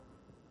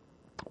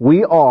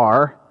We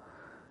are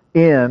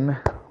in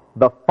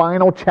the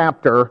final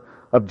chapter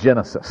of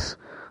Genesis.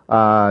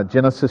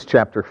 Genesis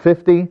chapter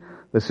 50.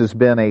 This has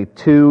been a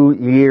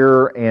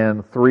 2-year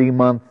and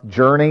 3-month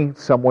journey,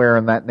 somewhere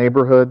in that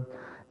neighborhood.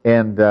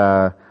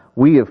 And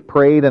we have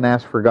prayed and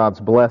asked for God's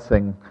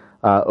blessing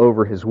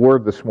over His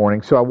Word this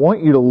morning. So I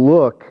want you to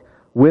look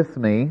with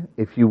me,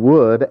 if you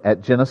would,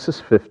 at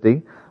Genesis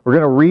 50. We're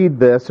going to read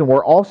this, and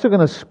we're also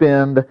going to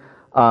spend,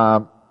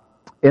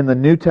 in the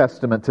New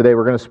Testament today,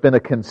 we're going to spend a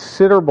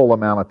considerable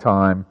amount of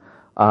time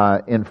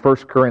in 2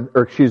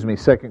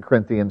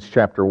 Corinthians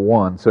chapter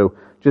 1. So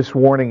just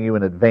warning you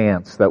in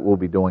advance that we'll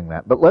be doing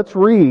that. But let's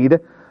read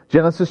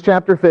Genesis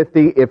chapter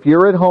 50. If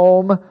you're at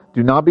home,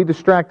 do not be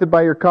distracted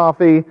by your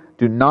coffee.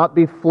 Do not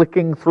be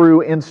flicking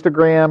through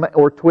Instagram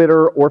or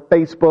Twitter or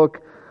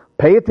Facebook.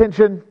 Pay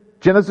attention.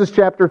 Genesis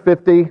chapter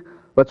 50.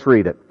 Let's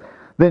read it.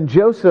 Then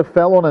Joseph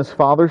fell on his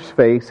father's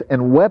face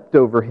and wept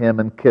over him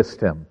and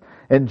kissed him.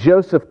 And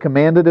Joseph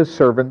commanded his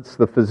servants,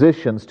 the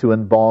physicians, to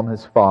embalm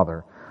his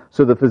father.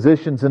 So the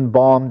physicians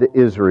embalmed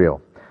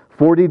Israel.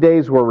 40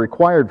 days were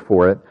required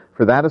for it,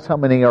 for that is how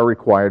many are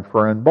required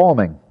for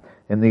embalming.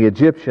 And the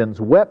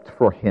Egyptians wept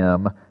for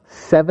him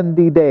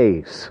 70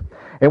 days.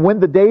 And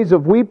when the days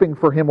of weeping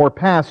for him were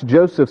past,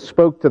 Joseph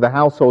spoke to the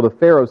household of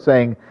Pharaoh,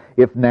 saying,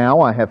 If now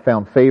I have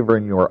found favor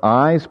in your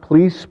eyes,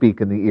 please speak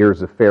in the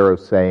ears of Pharaoh,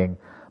 saying,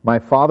 My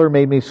father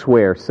made me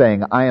swear,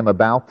 saying, I am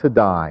about to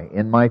die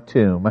in my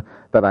tomb,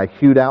 that I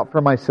hewed out for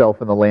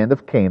myself in the land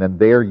of Canaan.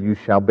 There you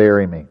shall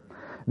bury me.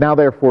 Now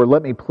therefore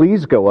let me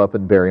please go up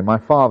and bury my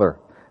father.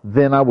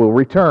 Then I will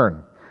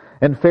return.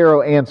 And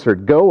Pharaoh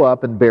answered, Go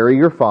up and bury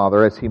your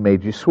father as he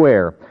made you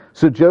swear.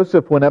 So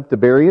Joseph went up to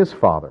bury his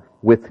father.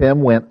 With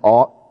him went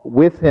up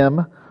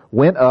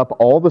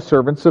all the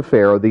servants of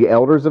Pharaoh, the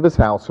elders of his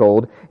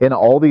household, and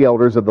all the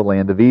elders of the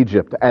land of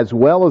Egypt, as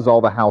well as all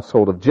the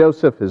household of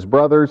Joseph, his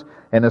brothers,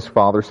 and his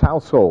father's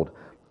household.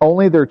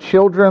 Only their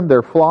children,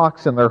 their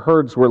flocks, and their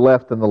herds were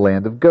left in the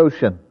land of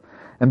Goshen.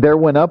 And there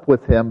went up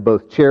with him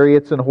both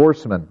chariots and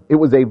horsemen. It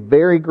was a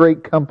very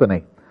great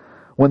company.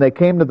 When they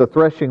came to the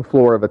threshing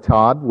floor of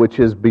Atad, which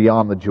is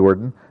beyond the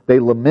Jordan, they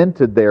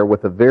lamented there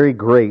with a very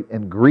great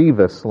and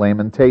grievous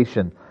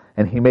lamentation.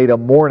 And he made a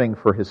mourning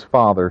for his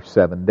father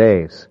 7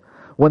 days.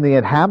 When the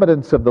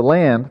inhabitants of the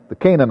land, the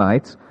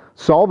Canaanites,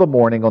 saw the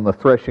mourning on the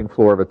threshing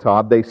floor of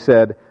Atad, they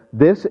said,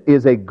 This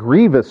is a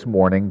grievous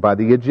mourning by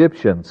the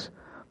Egyptians.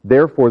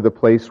 Therefore the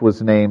place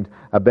was named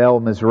Abel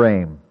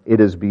Mizraim. It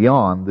is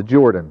beyond the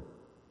Jordan.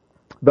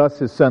 Thus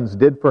his sons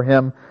did for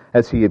him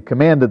as he had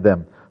commanded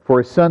them. For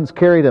his sons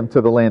carried him to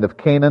the land of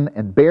Canaan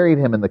and buried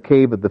him in the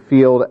cave of the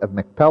field of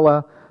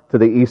Machpelah to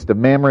the east of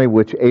Mamre,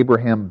 which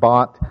Abraham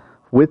bought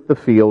with the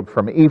field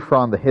from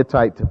Ephron the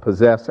Hittite to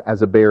possess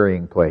as a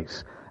burying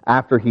place.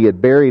 After he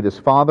had buried his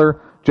father,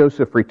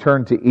 Joseph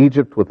returned to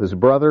Egypt with his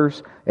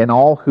brothers and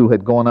all who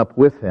had gone up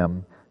with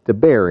him to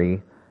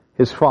bury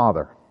his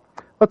father.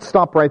 Let's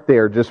stop right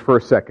there just for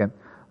a second.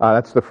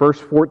 That's the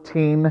first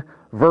 14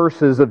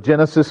 verses of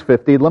Genesis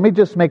 50. Let me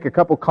just make a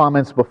couple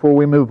comments before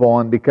we move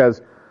on,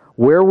 because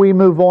where we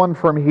move on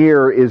from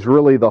here is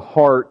really the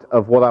heart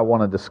of what I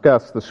want to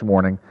discuss this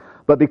morning.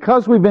 But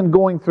because we've been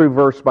going through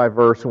verse by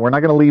verse, and we're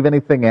not going to leave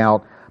anything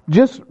out,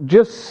 just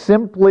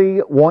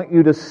simply want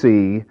you to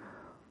see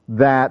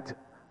that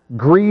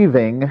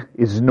grieving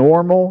is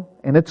normal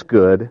and it's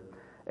good.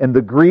 And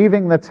the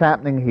grieving that's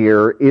happening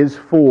here is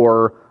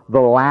for the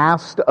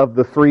last of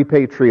the 3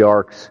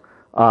 patriarchs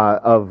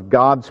of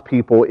God's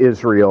people,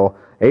 Israel,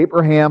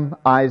 Abraham,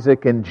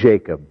 Isaac, and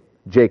Jacob.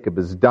 Jacob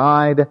has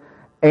died,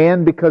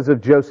 and because of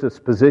Joseph's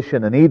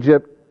position in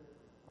Egypt,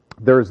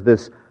 there's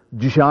this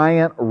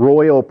giant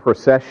royal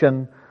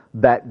procession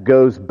that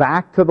goes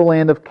back to the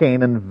land of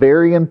Canaan.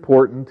 Very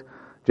important.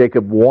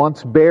 Jacob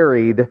once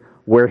buried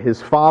where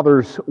his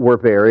fathers were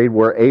buried,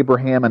 where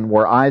Abraham and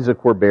where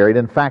Isaac were buried.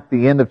 In fact,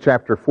 the end of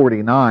chapter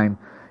 49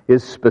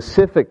 is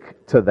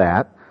specific to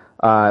that,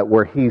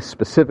 where he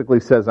specifically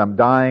says, I'm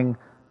dying,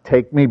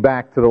 take me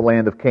back to the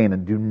land of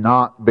Canaan. Do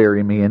not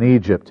bury me in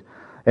Egypt.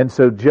 And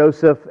so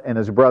Joseph and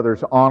his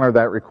brothers honor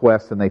that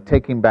request, and they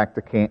take him back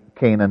to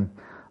Canaan,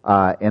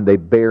 and they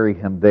bury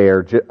him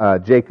there.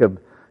 Jacob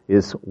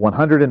is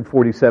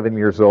 147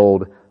 years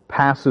old,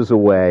 passes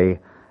away,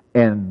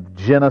 and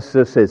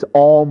Genesis is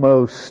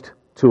almost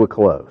to a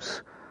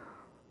close,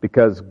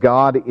 because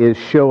God is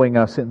showing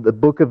us in the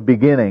book of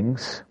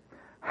beginnings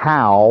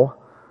how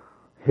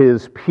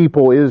His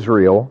people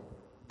Israel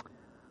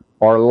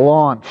are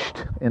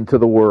launched into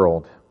the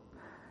world.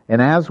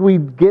 And as we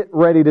get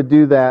ready to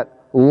do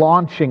that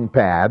launching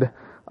pad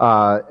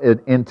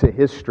into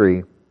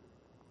history,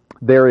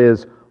 there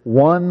is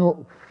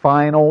one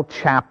final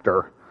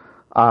chapter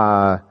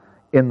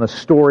in the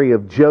story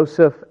of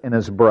Joseph and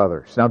his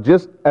brothers. Now,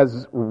 just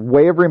as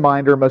way of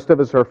reminder, most of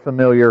us are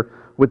familiar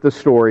with the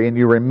story, and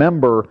you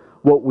remember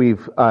what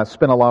we've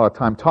spent a lot of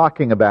time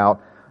talking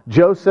about.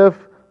 Joseph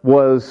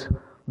was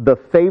the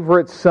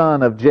favorite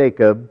son of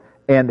Jacob,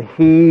 and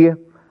he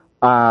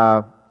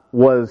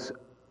was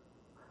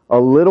a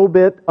little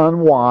bit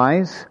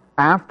unwise.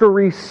 After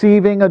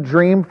receiving a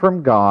dream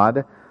from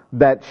God,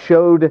 that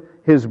showed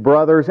his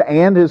brothers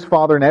and his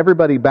father and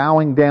everybody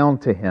bowing down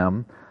to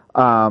him.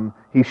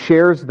 He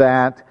shares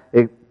that.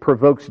 It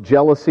provokes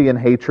jealousy and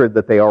hatred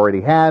that they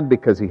already had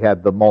because he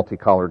had the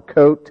multicolored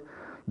coat.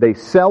 They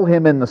sell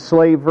him into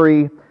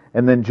slavery,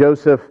 and then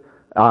Joseph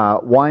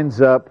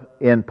winds up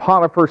in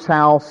Potiphar's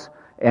house,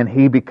 and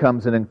he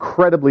becomes an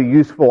incredibly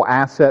useful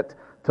asset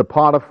to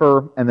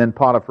Potiphar. And then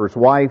Potiphar's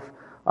wife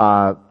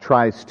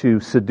tries to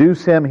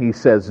seduce him. He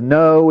says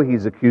no.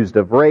 He's accused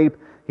of rape.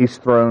 He's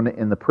thrown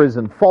in the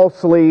prison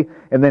falsely,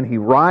 and then he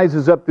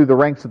rises up through the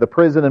ranks of the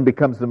prison and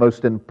becomes the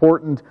most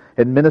important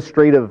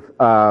administrative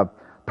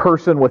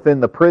person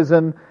within the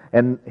prison,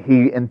 and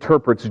he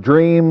interprets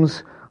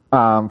dreams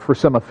for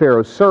some of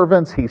Pharaoh's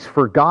servants. He's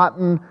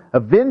forgotten.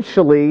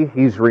 Eventually,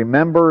 he's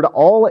remembered,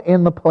 all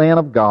in the plan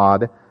of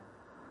God,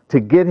 to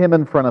get him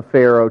in front of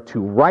Pharaoh,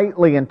 to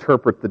rightly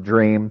interpret the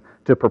dream,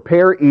 to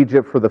prepare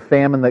Egypt for the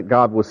famine that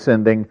God was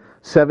sending,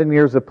 7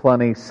 years of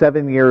plenty,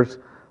 7 years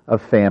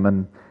of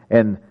famine.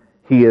 And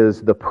he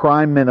is the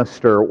prime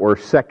minister, or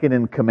second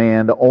in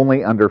command,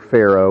 only under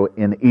Pharaoh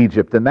in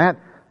Egypt. And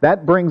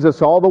that brings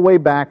us all the way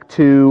back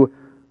to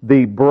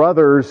the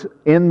brothers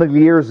in the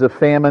years of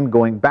famine,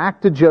 going back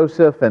to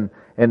Joseph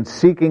and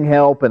seeking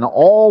help and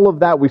all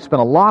of that. We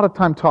spent a lot of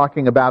time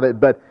talking about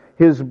it, but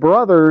his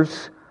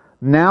brothers,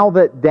 now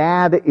that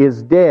dad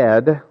is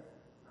dead,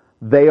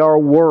 they are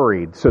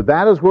worried. So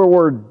that is where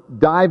we're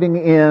diving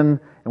in,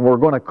 and we're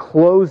going to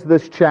close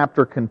this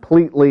chapter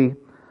completely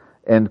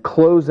and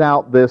close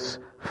out this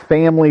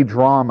family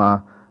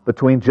drama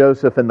between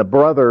Joseph and the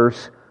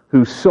brothers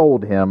who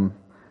sold him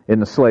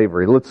into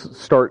slavery. Let's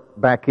start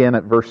back in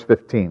at verse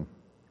 15.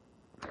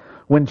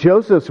 When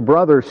Joseph's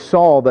brothers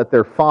saw that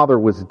their father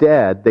was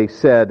dead, they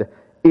said,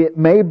 "It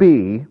may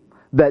be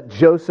that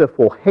Joseph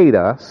will hate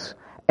us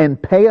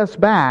and pay us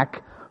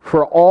back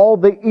for all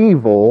the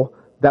evil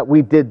that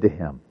we did to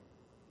him."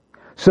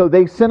 So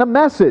they sent a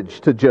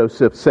message to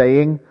Joseph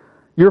saying,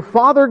 "Your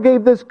father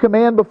gave this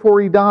command before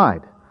he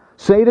died.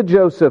 Say to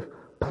Joseph,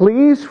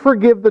 please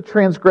forgive the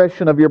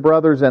transgression of your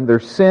brothers and their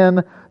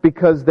sin,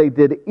 because they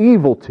did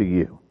evil to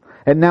you.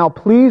 And now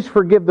please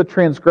forgive the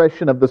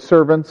transgression of the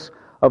servants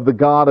of the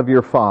God of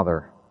your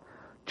father."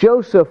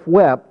 Joseph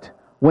wept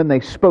when they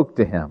spoke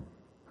to him.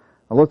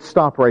 Now let's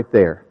stop right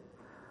there.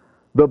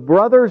 The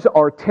brothers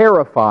are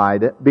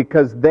terrified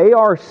because they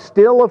are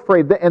still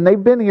afraid, and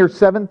they've been here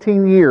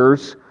 17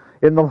 years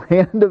in the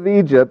land of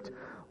Egypt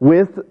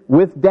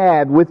with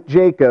dad, with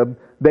Jacob.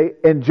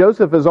 And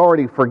Joseph has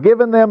already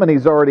forgiven them,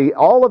 and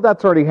all of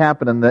that's already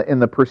happened in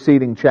the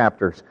preceding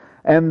chapters.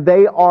 And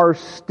they are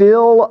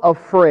still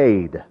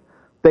afraid.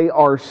 They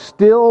are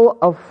still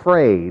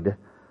afraid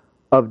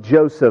of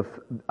Joseph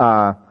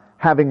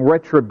having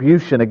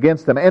retribution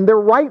against them. And they're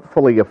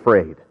rightfully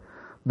afraid.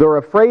 They're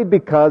afraid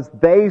because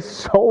they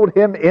sold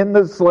him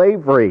into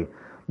slavery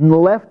and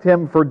left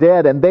him for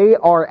dead. And they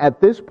are,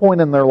 at this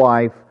point in their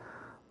life,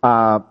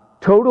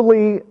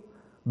 totally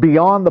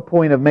beyond the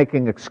point of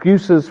making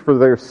excuses for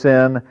their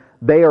sin.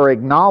 They are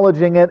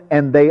acknowledging it,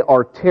 and they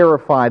are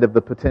terrified of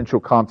the potential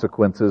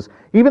consequences.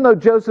 Even though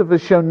Joseph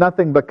has shown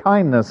nothing but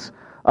kindness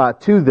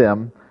to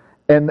them,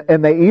 and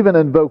they even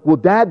invoke, well,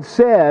 Dad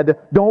said,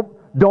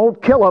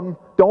 don't kill them,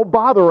 don't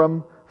bother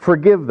them,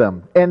 forgive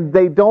them. And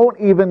they don't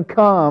even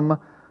come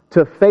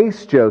to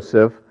face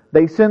Joseph.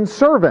 They send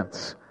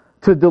servants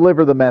to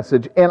deliver the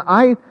message. And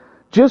I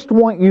just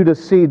want you to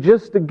see,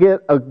 just to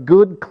get a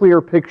good,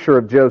 clear picture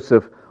of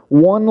Joseph,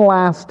 one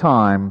last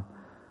time,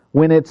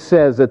 when it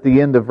says at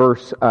the end of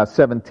verse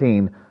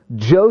 17,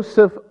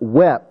 Joseph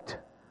wept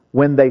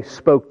when they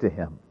spoke to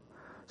him.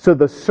 So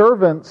the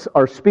servants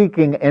are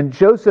speaking, and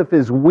Joseph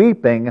is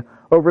weeping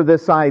over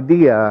this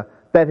idea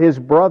that his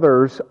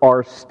brothers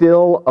are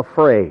still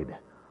afraid.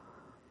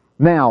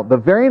 Now, the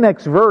very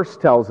next verse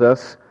tells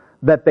us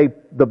that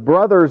the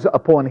brothers,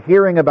 upon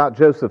hearing about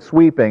Joseph's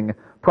weeping,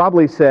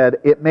 probably said,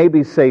 "It may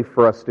be safe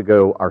for us to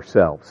go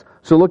ourselves."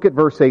 So look at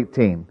verse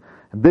 18.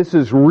 This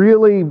is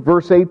really,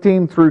 verse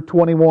 18 through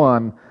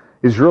 21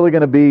 is really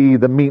going to be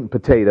the meat and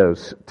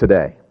potatoes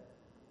today.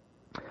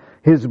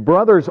 His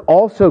brothers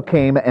also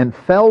came and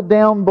fell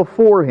down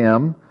before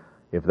him.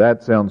 If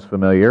that sounds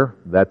familiar,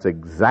 that's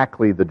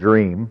exactly the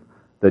dream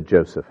that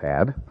Joseph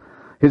had.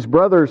 His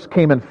brothers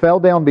came and fell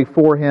down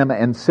before him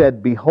and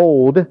said,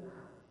 "Behold,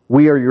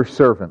 we are your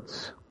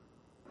servants."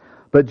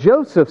 But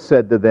Joseph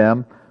said to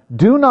them,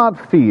 "Do not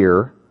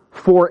fear,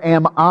 for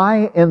am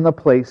I in the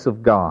place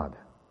of God?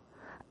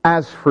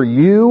 As for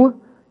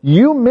you,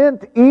 you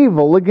meant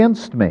evil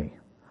against me,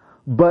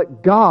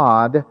 but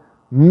God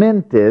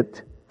meant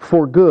it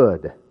for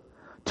good,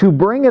 to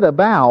bring it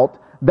about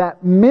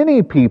that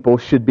many people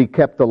should be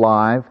kept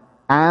alive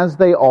as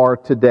they are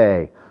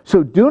today.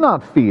 So do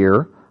not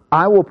fear,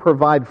 I will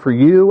provide for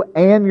you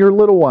and your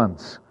little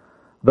ones."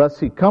 Thus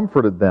he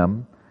comforted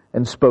them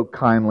and spoke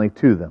kindly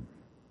to them.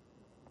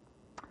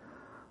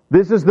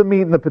 This is the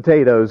meat and the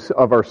potatoes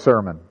of our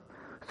sermon.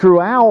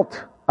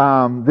 Throughout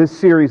this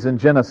series in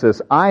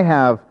Genesis, I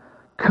have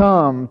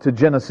come to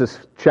Genesis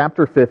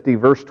chapter 50,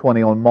 verse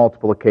 20 on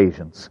multiple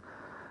occasions.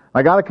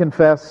 I got to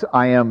confess,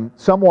 I am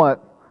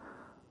somewhat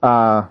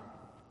I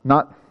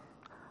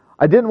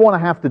didn't want to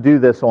have to do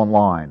this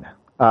online.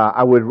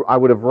 I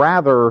would have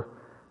rather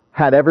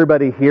had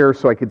everybody here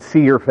so I could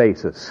see your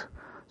faces.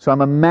 So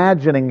I'm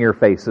imagining your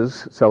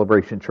faces,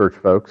 Celebration Church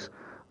folks,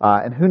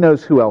 and who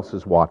knows who else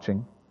is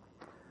watching.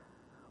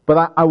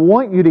 But I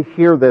want you to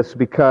hear this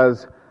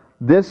because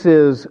this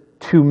is,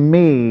 to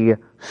me,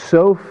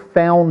 so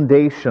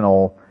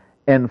foundational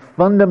and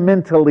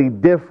fundamentally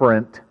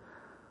different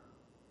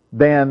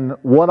than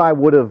what I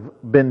would have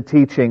been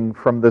teaching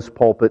from this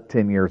pulpit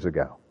 10 years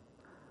ago.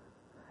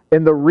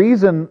 And the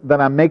reason that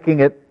I'm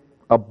making it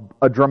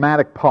a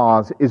dramatic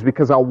pause is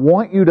because I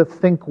want you to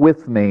think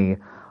with me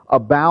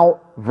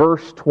about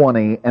verse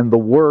 20 and the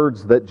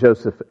words that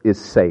Joseph is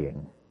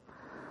saying.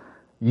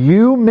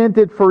 You meant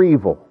it for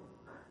evil.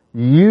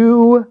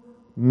 You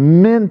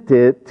meant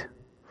it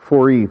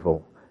for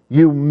evil.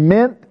 You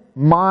meant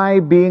my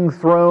being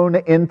thrown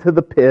into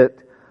the pit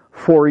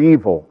for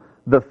evil.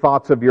 The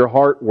thoughts of your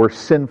heart were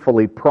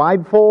sinfully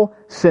prideful,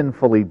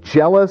 sinfully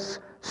jealous,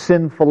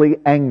 sinfully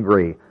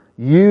angry.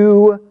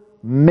 You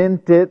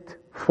meant it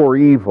for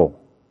evil.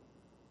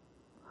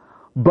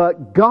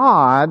 But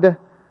God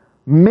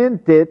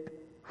meant it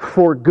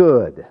for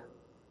good.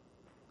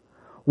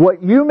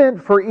 What you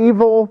meant for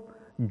evil,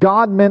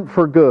 God meant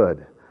for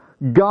good.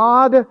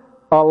 God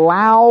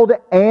allowed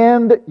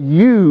and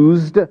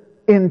used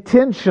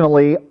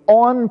intentionally,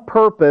 on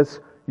purpose,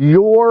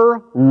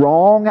 your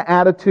wrong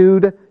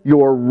attitude,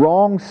 your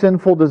wrong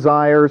sinful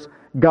desires.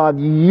 God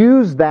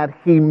used that.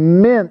 He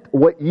meant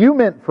what you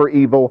meant for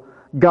evil,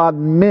 God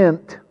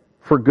meant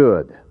for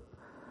good.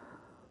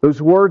 Those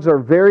words are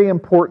very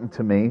important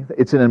to me.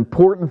 It's an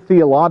important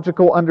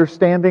theological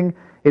understanding.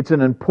 It's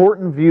an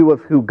important view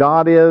of who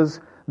God is,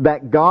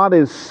 that God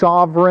is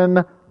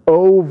sovereign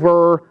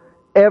over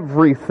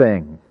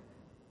everything.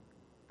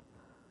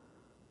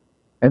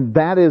 And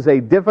that is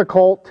a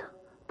difficult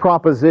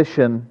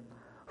proposition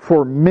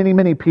for many,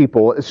 many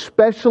people,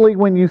 especially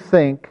when you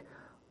think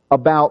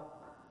about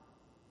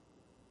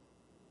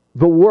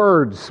the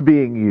words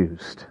being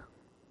used.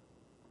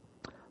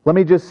 Let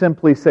me just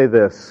simply say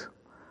this.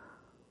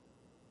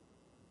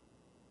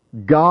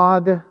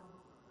 God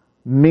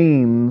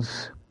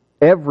means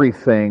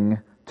everything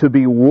to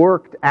be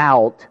worked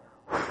out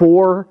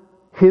for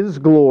His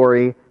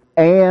glory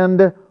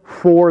and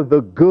for the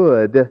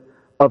good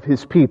of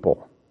His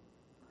people.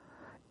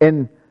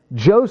 And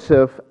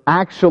Joseph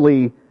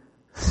actually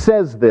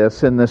says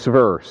this in this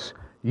verse.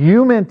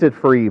 You meant it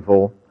for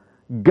evil,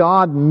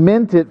 God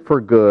meant it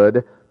for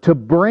good, to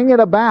bring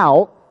it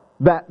about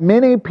that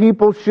many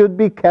people should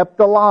be kept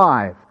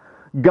alive.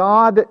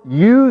 God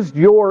used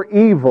your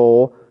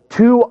evil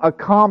to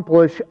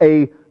accomplish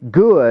a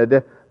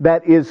good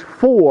that is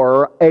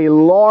for a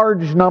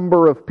large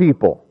number of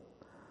people.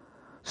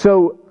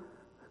 So,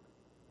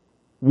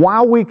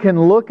 while we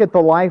can look at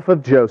the life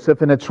of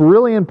Joseph, and it's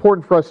really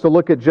important for us to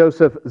look at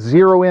Joseph,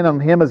 zero in on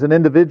him as an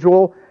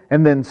individual,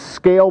 and then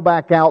scale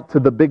back out to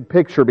the big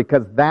picture,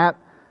 because that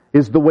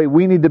is the way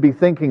we need to be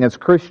thinking as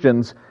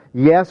Christians.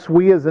 Yes,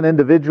 we as an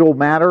individual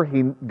matter.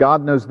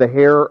 God knows the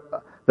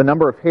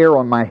number of hair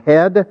on my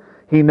head.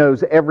 He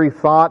knows every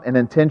thought and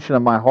intention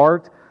of my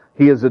heart.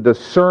 He is a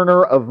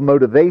discerner of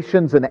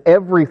motivations and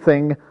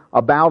everything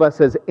about us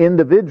as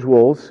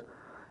individuals.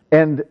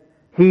 And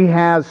He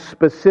has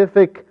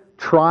specific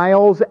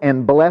trials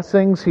and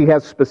blessings. He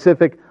has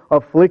specific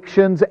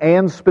afflictions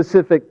and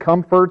specific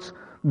comforts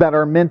that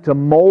are meant to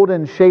mold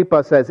and shape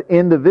us as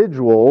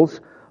individuals.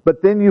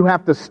 But then you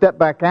have to step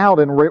back out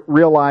and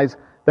realize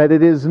that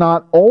it is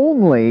not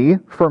only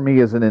for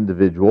me as an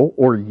individual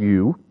or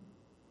you,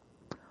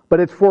 but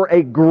it's for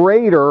a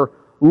greater,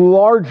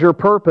 larger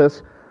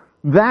purpose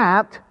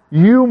that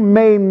you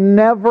may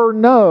never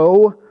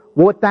know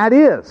what that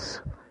is.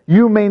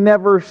 You may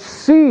never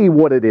see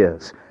what it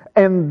is.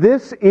 And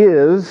this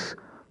is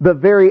the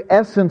very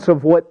essence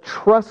of what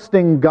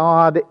trusting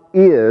God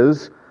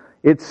is.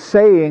 It's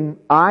saying,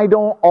 I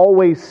don't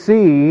always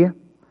see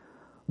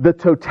the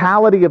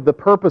totality of the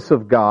purpose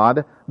of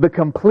God, the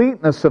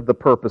completeness of the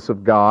purpose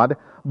of God,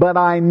 but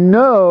I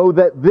know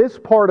that this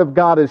part of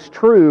God is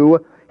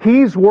true.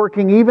 He's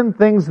working even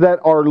things that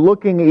are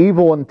looking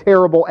evil and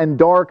terrible and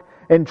dark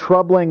and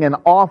troubling and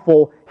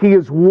awful. He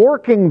is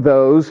working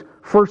those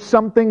for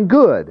something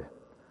good.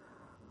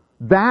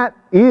 That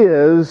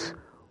is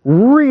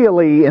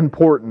really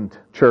important,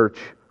 church,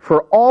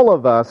 for all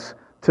of us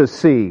to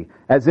see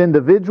as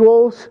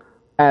individuals,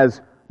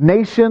 as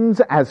nations,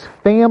 as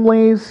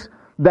families,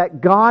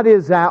 that God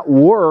is at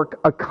work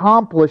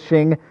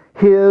accomplishing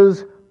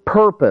His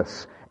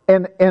purpose.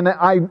 And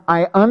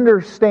I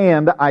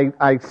understand,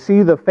 I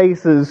see the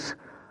faces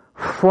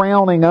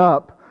frowning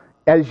up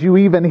as you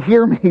even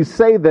hear me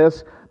say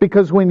this,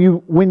 because when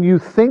you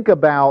think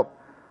about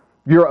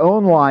your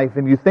own life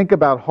and you think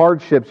about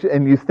hardships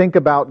and you think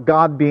about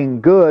God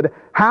being good,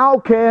 how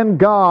can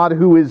God,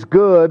 who is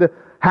good,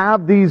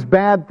 have these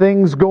bad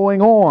things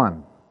going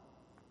on?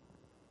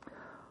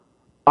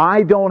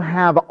 I don't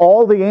have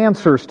all the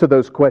answers to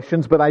those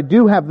questions, but I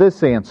do have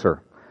this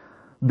answer.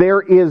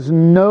 There is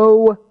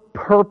no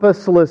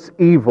purposeless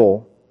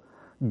evil.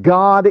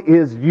 God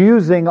is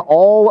using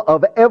all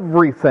of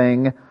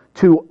everything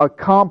to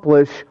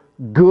accomplish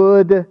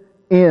good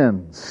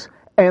ends.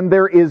 And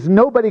there is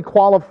nobody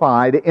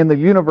qualified in the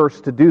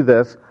universe to do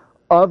this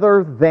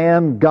other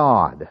than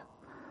God.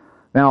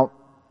 Now,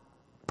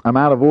 I'm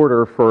out of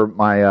order for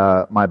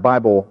my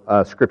Bible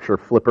scripture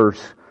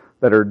flippers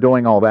that are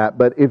doing all that.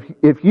 But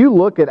if you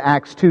look at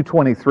Acts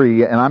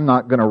 2:23, and I'm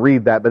not going to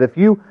read that, but if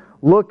you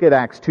look at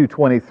Acts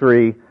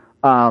 2:23,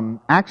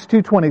 Acts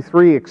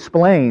 2:23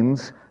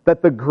 explains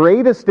that the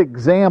greatest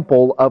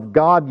example of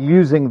God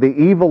using the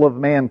evil of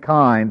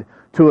mankind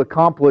to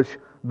accomplish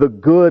the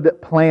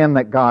good plan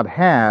that God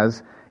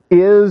has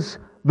is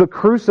the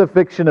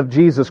crucifixion of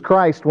Jesus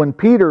Christ, when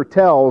Peter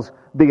tells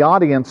the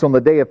audience on the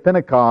day of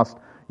Pentecost,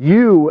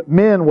 "You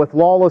men with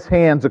lawless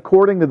hands,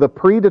 according to the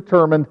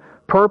predetermined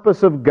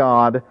purpose of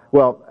God,"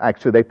 well,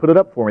 actually they put it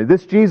up for me,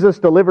 "this Jesus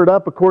delivered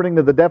up according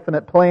to the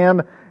definite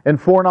plan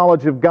and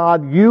foreknowledge of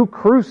God, you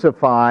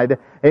crucified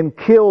and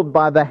killed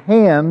by the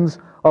hands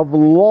of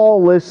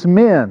lawless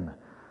men."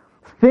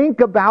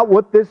 Think about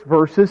what this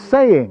verse is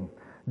saying.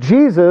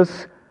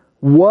 Jesus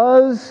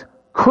was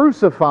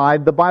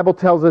crucified, the Bible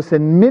tells us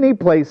in many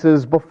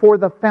places, before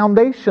the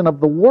foundation of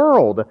the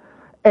world.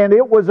 And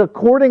it was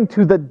according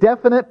to the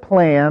definite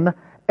plan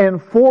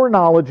and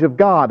foreknowledge of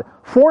God.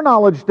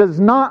 Foreknowledge does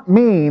not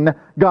mean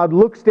God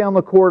looks down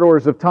the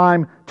corridors of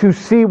time to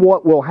see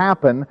what will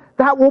happen.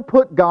 That will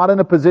put God in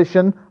a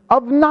position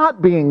of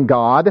not being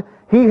God.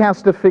 He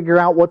has to figure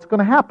out what's going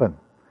to happen.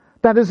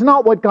 That is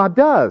not what God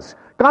does.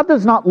 God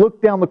does not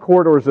look down the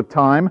corridors of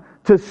time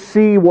to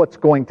see what's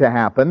going to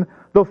happen.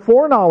 The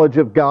foreknowledge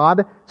of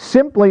God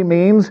simply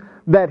means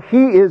that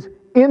He is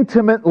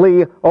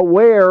intimately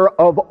aware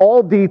of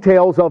all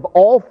details of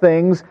all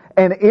things,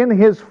 and in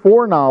His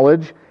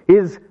foreknowledge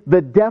is the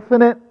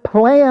definite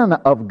plan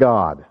of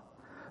God.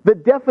 The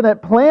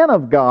definite plan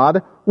of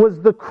God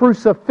was the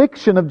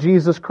crucifixion of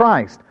Jesus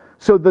Christ.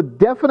 So the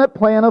definite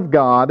plan of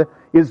God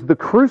is the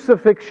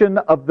crucifixion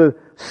of the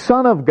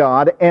Son of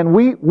God, and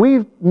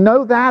we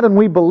know that and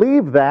we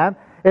believe that,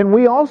 and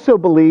we also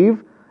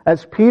believe,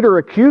 as Peter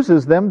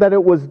accuses them, that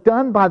it was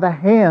done by the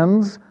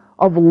hands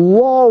of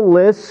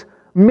lawless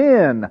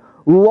men.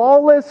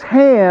 Lawless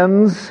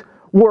hands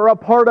were a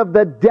part of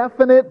the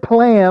definite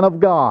plan of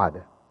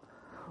God.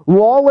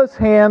 Lawless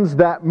hands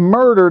that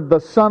murdered the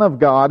Son of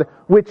God,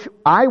 which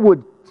I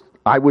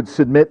would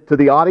submit to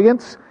the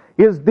audience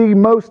is the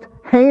most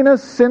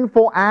heinous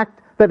sinful act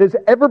that has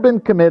ever been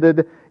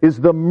committed, is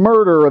the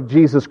murder of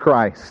Jesus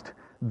Christ.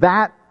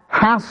 That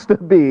has to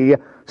be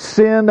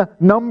sin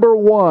number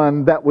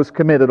one that was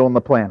committed on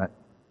the planet.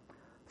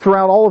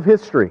 Throughout all of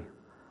history,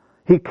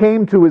 He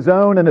came to His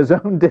own, and His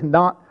own did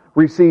not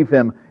receive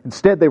Him.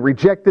 Instead, they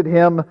rejected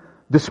Him,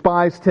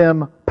 despised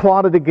Him,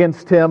 plotted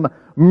against Him,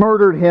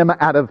 murdered Him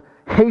out of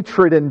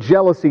hatred and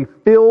jealousy,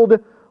 filled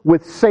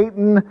with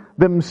Satan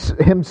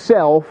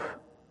himself,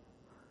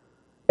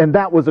 and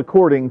that was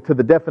according to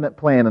the definite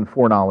plan and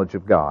foreknowledge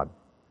of God.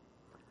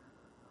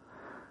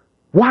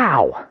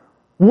 Wow!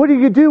 What do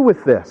you do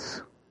with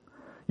this?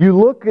 You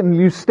look and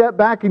you step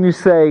back and you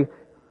say,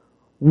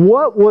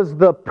 what was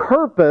the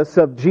purpose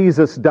of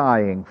Jesus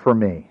dying for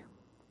me?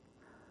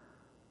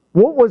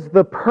 What was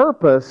the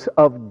purpose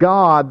of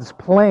God's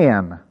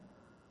plan?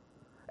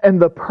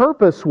 And the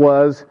purpose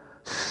was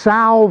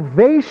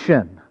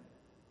salvation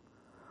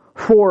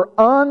for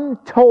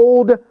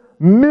untold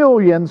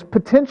millions,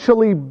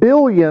 potentially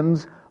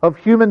billions of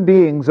human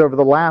beings over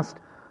the last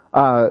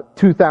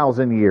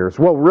 2,000 years.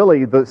 Well,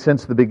 really,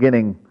 since the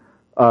beginning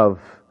of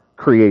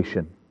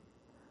creation.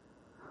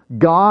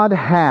 God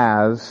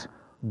has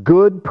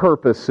good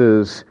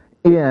purposes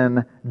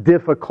in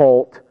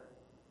difficult,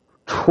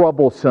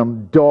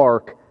 troublesome,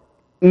 dark,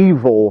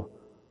 evil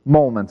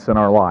moments in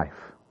our life.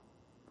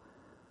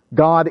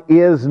 God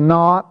is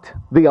not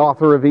the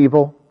author of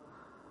evil.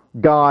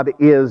 God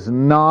is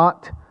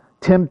not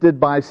tempted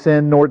by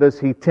sin, nor does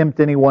He tempt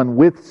anyone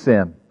with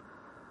sin.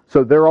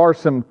 So there are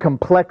some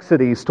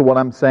complexities to what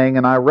I'm saying,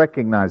 and I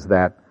recognize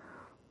that.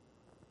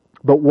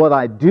 But what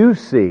I do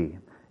see,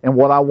 and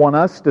what I want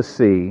us to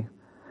see,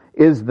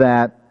 is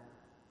that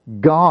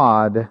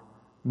God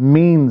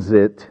means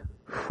it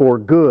for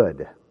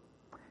good.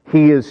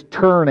 He is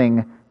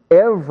turning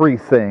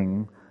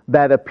everything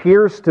that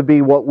appears to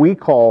be what we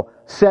call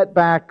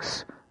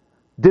setbacks,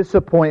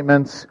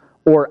 disappointments,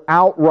 or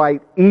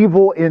outright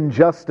evil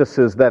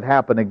injustices that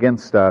happen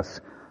against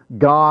us.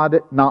 God,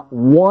 not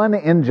one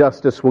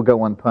injustice will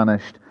go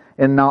unpunished,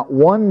 and not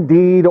one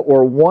deed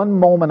or one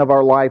moment of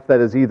our life that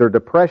is either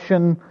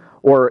depression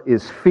or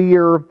is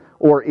fear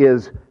or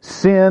is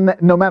sin.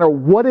 No matter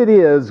what it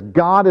is,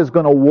 God is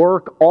going to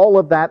work all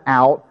of that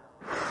out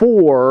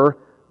for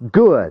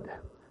good.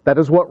 That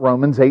is what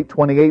Romans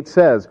 8:28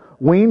 says.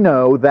 We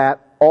know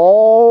that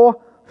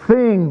all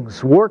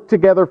things work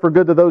together for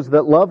good to those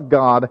that love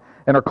God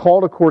and are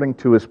called according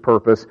to His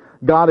purpose.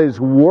 God is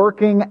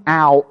working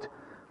out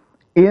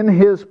in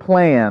His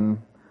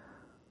plan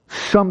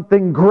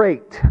something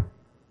great.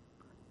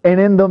 And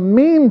in the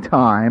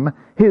meantime,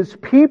 His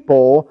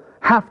people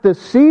have to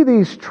see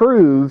these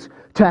truths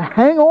to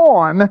hang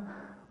on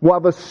while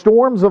the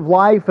storms of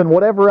life and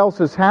whatever else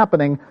is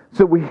happening,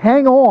 so we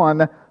hang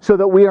on so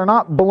that we are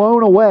not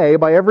blown away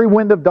by every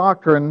wind of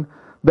doctrine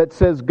that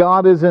says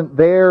God isn't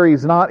there,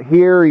 He's not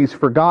here, He's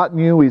forgotten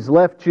you, He's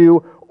left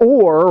you,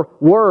 or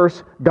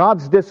worse,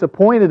 God's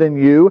disappointed in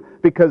you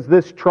because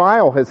this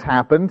trial has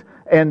happened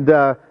and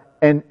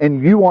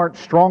you aren't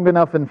strong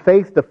enough in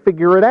faith to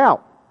figure it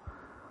out.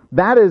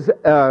 That is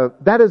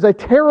a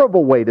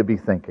terrible way to be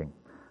thinking.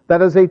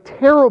 That is a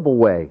terrible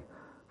way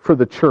for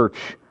the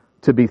church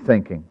to be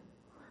thinking.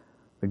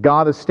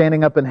 God is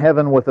standing up in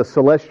heaven with a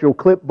celestial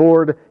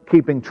clipboard,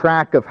 keeping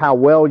track of how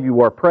well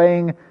you are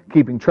praying,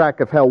 keeping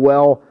track of how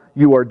well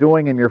you are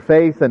doing in your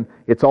faith, and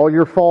it's all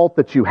your fault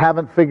that you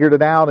haven't figured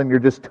it out and you're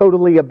just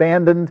totally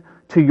abandoned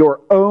to your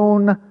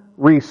own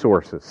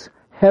resources.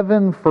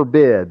 Heaven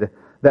forbid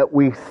that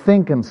we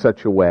think in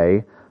such a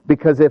way,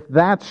 because if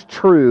that's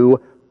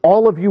true,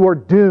 all of you are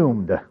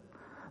doomed.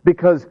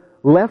 Because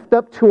left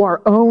up to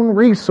our own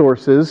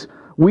resources,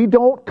 we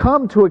don't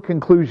come to a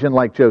conclusion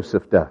like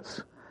Joseph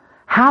does.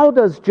 How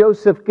does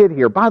Joseph get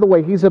here? By the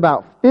way, he's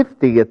about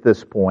 50 at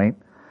this point,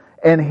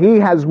 and he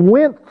has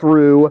went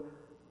through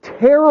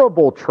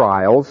terrible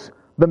trials,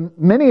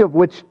 many of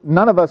which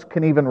none of us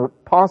can even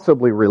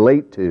possibly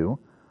relate to.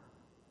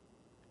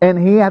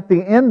 And he, at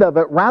the end of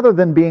it, rather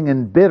than being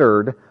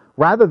embittered,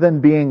 rather than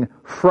being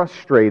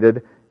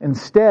frustrated,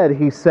 instead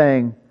he's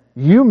saying,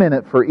 you meant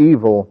it for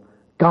evil,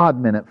 God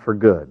meant it for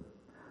good.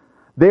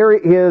 There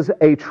is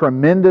a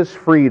tremendous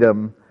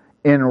freedom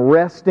in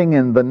resting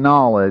in the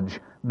knowledge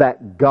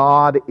that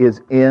God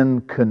is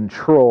in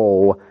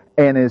control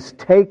and is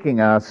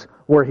taking us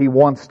where He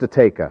wants to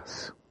take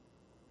us.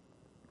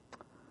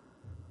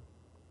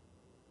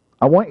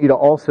 I want you to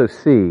also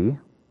see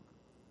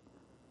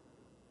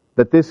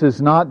that this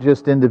is not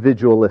just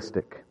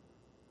individualistic.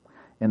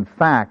 In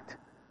fact,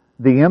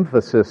 the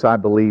emphasis, I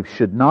believe,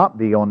 should not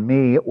be on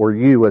me or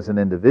you as an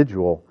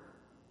individual,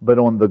 but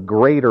on the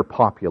greater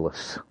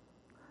populace.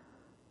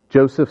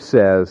 Joseph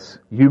says,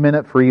 you meant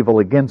it for evil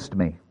against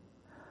me.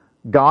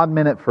 God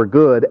meant it for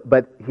good,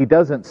 but he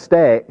doesn't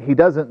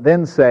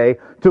then say,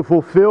 to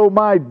fulfill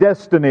my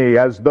destiny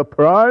as the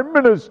Prime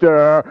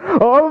Minister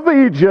of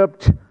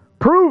Egypt,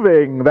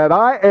 proving that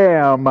I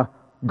am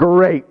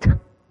great.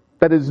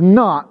 That is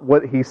not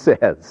what he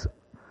says.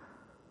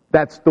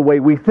 That's the way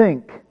we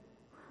think.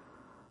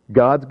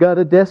 God's got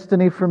a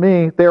destiny for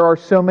me. There are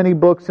so many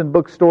books in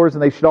bookstores,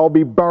 and they should all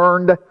be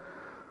burned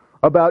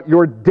about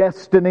your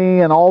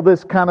destiny and all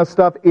this kind of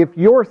stuff. If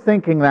you're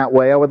thinking that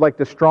way, I would like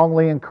to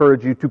strongly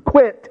encourage you to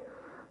quit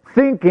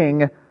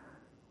thinking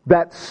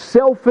that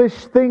selfish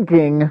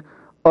thinking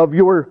of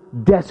your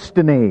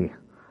destiny.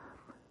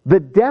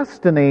 The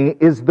destiny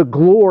is the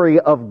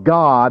glory of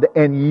God,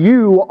 and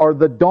you are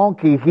the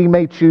donkey He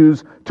may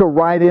choose to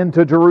ride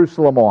into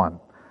Jerusalem on.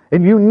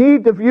 And you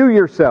need to view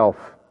yourself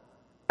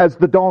as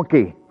the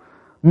donkey,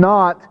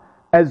 not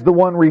as the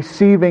one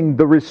receiving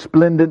the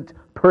resplendent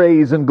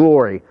praise and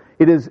glory.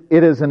 It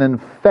is an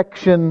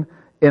infection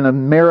in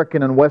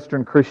American and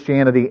Western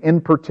Christianity in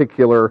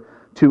particular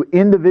to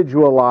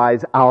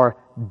individualize our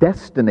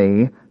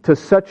destiny to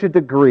such a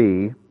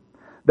degree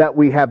that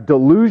we have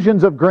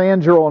delusions of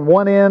grandeur on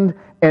one end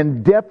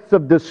and depths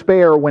of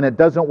despair when it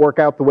doesn't work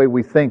out the way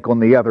we think on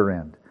the other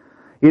end.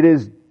 It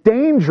is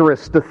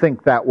dangerous to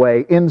think that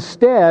way.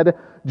 Instead,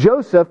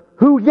 Joseph,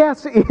 who,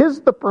 yes,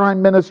 is the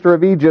Prime Minister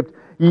of Egypt,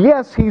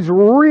 yes, he's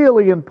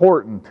really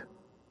important,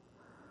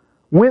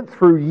 went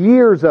through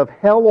years of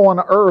hell on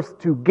earth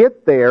to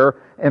get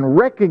there and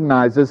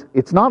recognizes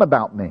it's not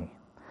about me.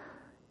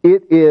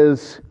 It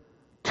is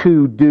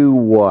to do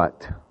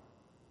what?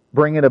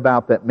 Bring it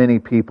about that many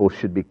people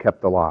should be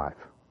kept alive.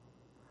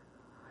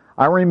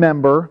 I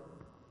remember,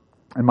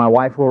 and my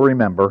wife will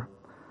remember,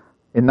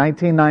 in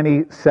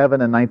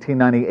 1997 and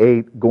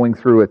 1998, going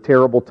through a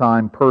terrible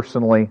time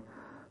personally,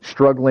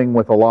 struggling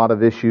with a lot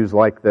of issues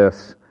like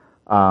this.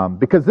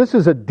 Because this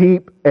is a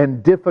deep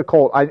and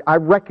difficult, I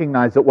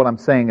recognize that what I'm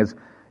saying is,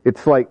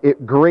 it's like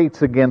it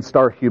grates against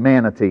our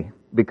humanity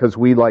because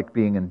we like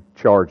being in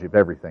charge of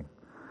everything.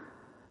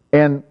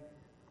 And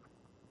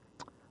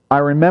I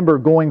remember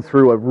going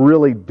through a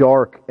really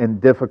dark and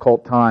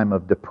difficult time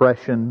of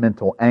depression,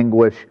 mental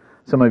anguish.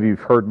 Some of you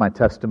have heard my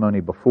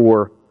testimony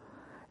before.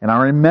 And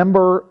I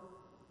remember,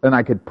 and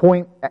I could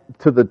point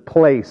to the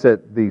place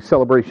at the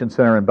Celebration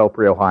Center in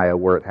Belpre, Ohio,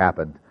 where it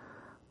happened.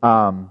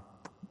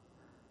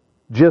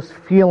 Just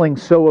feeling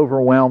so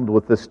overwhelmed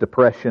with this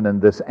depression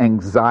and this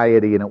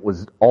anxiety, and it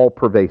was all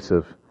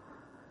pervasive.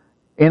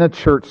 In a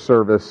church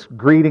service,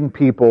 greeting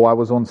people, I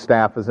was on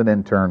staff as an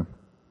intern,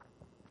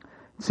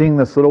 seeing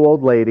this little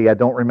old lady, I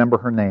don't remember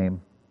her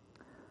name,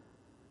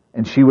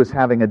 and she was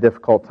having a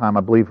difficult time. I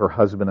believe her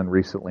husband had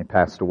recently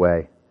passed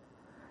away.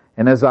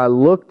 And as I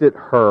looked at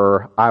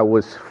her, I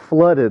was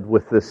flooded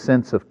with this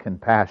sense of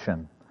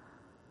compassion,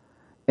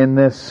 in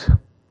this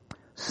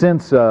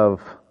sense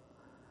of,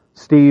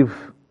 Steve,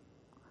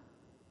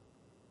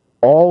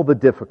 all the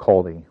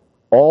difficulty,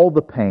 all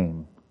the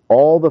pain,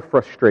 all the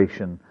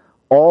frustration,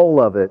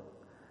 all of it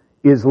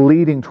is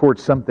leading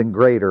towards something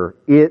greater.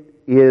 It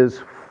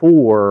is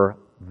for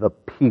the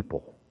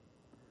people.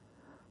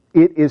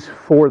 It is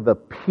for the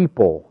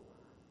people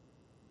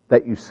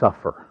that you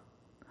suffer.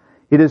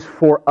 It is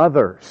for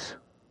others.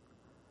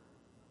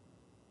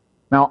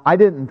 Now, I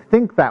didn't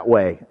think that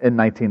way in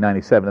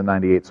 1997 and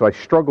 98, so I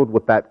struggled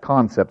with that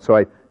concept. So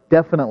I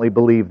definitely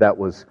believe that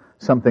was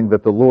something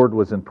that the Lord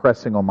was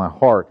impressing on my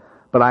heart.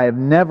 But I have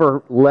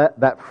never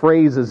that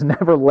phrase has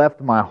never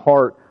left my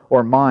heart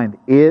or mind.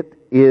 It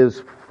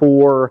is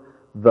for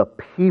the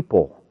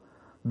people,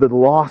 the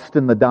lost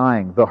and the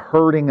dying, the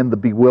hurting and the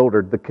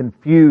bewildered, the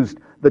confused,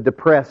 the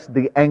depressed,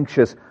 the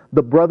anxious,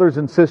 the brothers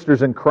and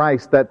sisters in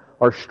Christ that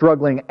are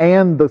struggling,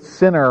 and the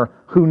sinner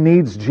who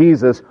needs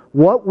Jesus.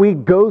 What we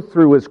go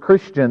through as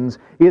Christians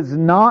is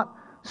not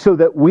so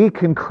that we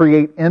can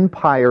create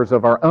empires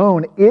of our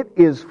own. It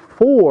is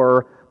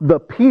for the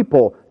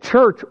people.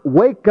 Church,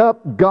 wake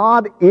up.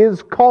 God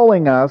is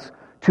calling us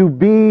to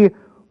be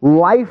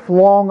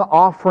lifelong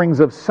offerings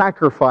of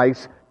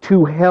sacrifice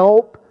to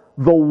help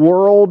the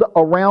world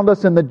around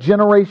us and the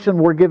generation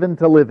we're given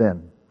to live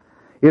in.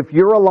 If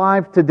you're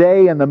alive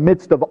today in the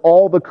midst of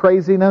all the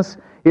craziness,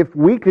 if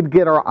we could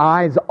get our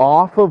eyes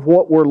off of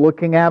what we're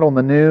looking at on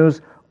the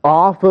news,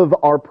 off of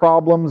our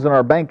problems and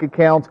our bank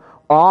accounts,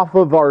 off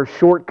of our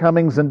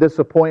shortcomings and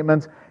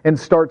disappointments, and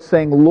start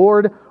saying,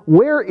 Lord,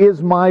 where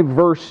is my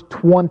verse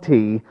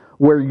 20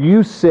 where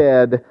you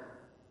said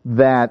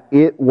that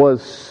it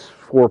was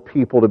for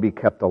people to be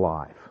kept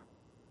alive?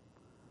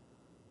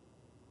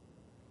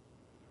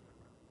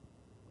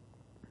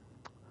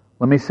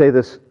 Let me say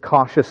this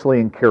cautiously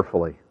and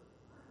carefully.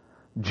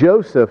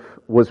 Joseph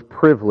was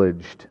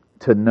privileged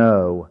to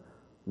know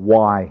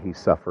why he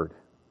suffered.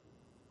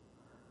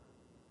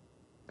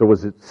 There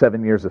was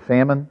 7 years of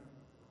famine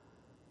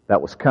that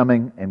was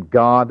coming, and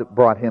God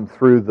brought him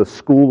through the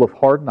school of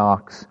hard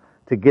knocks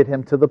to get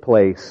him to the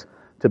place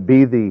to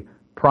be the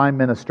prime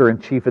minister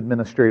and chief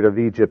administrator of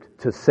Egypt,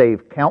 to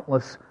save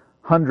countless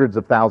hundreds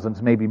of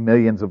thousands, maybe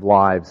millions of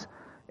lives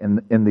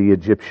in the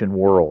Egyptian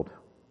world.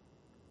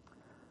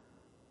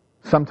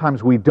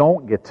 Sometimes we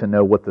don't get to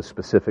know what the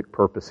specific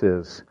purpose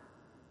is.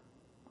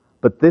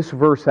 But this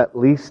verse at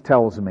least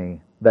tells me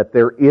that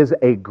there is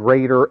a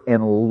greater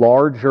and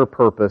larger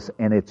purpose,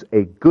 and it's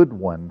a good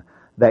one,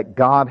 that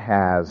God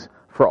has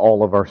for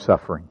all of our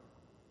suffering.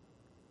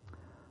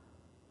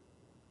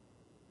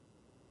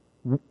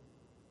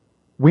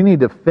 We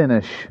need to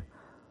finish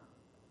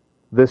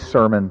this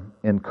sermon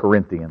in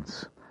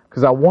Corinthians,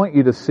 because I want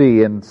you to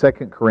see in 2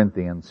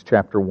 Corinthians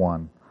chapter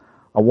 1,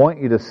 I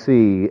want you to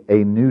see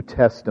a New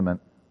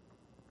Testament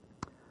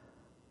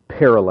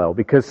parallel,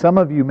 because some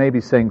of you may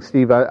be saying,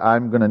 Steve,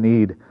 I'm going to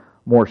need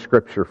more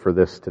Scripture for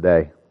this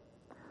today.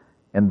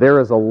 And there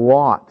is a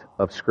lot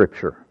of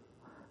Scripture.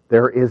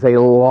 There is a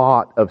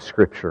lot of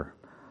Scripture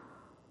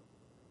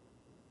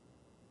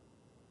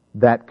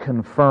that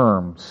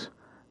confirms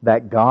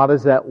that God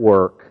is at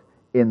work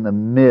in the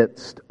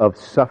midst of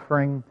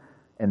suffering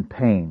and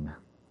pain.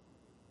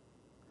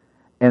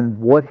 And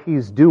what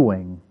He's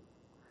doing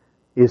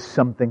is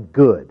something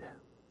good.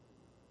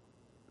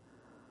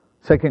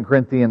 2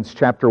 Corinthians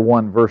chapter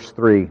 1, verse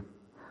 3.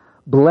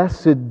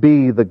 Blessed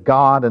be the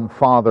God and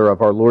Father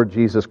of our Lord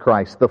Jesus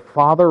Christ, the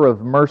Father of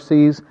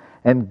mercies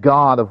and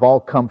God of all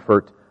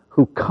comfort,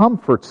 who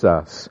comforts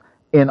us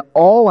in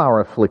all our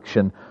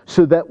affliction,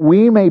 so that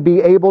we may be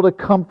able to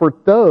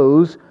comfort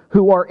those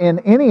who are in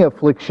any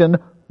affliction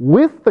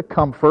with the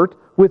comfort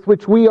with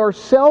which we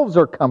ourselves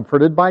are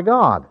comforted by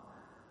God.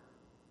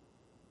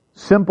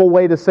 Simple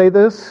way to say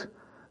this: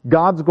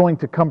 God's going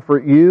to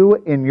comfort you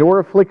in your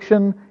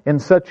affliction in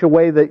such a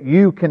way that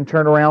you can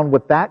turn around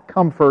with that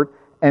comfort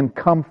and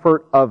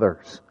comfort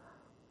others.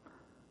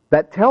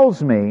 That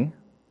tells me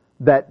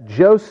that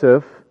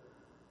Joseph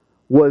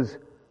was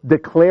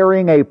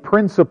declaring a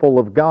principle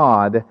of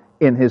God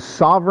in His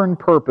sovereign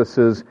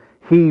purposes.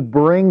 He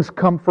brings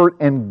comfort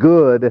and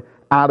good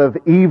out of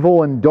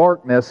evil and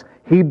darkness.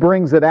 He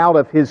brings it out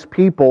of His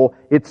people.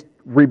 It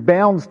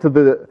redounds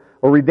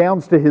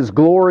to His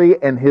glory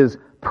and His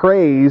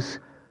praise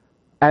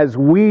as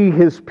we,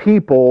 His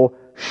people,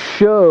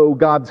 show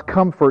God's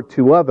comfort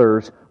to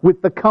others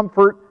with the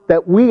comfort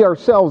that we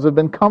ourselves have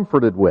been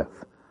comforted with.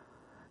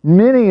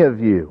 Many of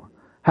you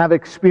have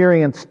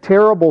experienced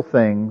terrible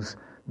things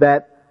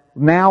that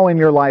now in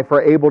your life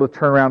are able to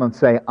turn around and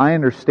say, I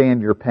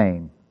understand your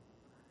pain.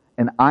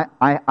 And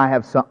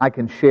I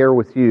can share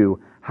with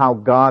you how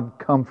God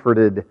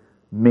comforted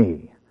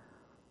me.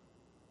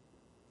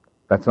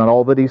 That's not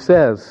all that he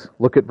says.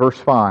 Look at verse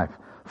 5.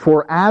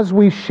 For as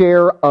we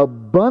share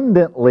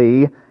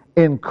abundantly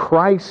in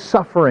Christ's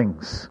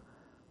sufferings,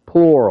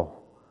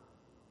 plural,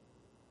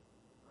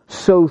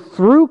 so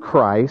through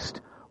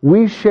Christ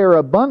we share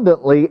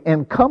abundantly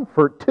in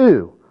comfort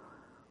too.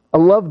 I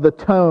love the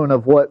tone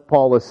of what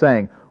Paul is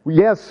saying.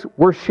 Yes,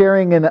 we're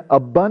sharing in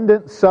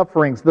abundant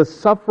sufferings, the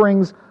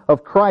sufferings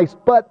of Christ,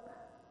 but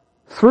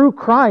through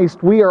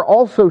Christ we are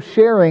also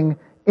sharing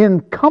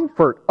in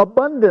comfort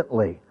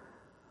abundantly.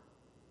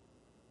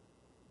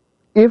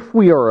 If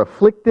we are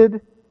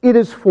afflicted, it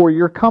is for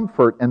your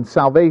comfort and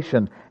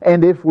salvation.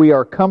 And if we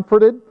are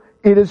comforted,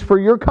 it is for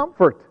your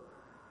comfort.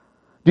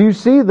 Do you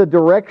see the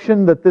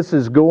direction that this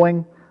is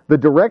going? The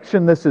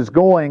direction this is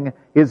going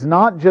is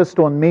not just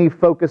on me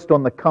focused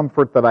on the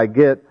comfort that I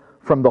get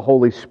from the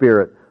Holy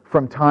Spirit,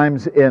 from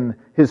times in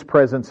His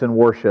presence in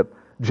worship.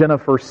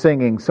 Jennifer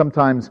singing,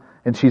 sometimes,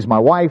 and she's my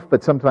wife,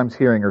 but sometimes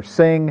hearing her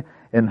sing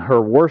in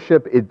her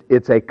worship,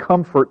 it's a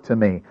comfort to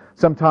me.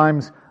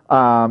 Sometimes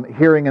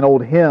hearing an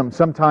old hymn,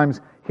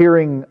 sometimes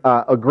hearing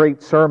a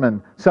great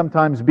sermon,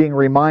 sometimes being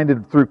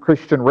reminded through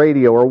Christian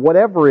radio or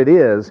whatever it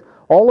is,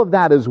 all of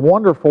that is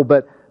wonderful,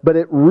 but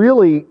it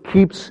really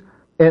keeps,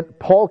 and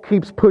Paul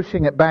keeps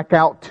pushing it back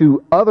out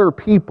to other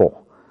people.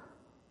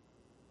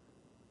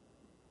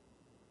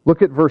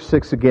 Look at verse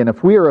 6 again.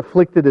 If we are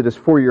afflicted, it is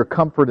for your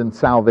comfort and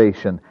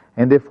salvation.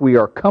 And if we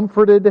are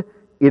comforted,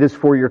 it is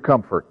for your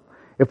comfort.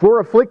 If we're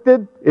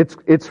afflicted,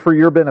 it's for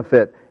your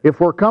benefit. If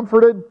we're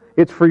comforted,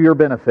 it's for your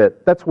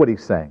benefit. That's what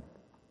he's saying.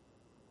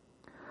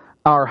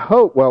 Our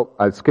hope, well,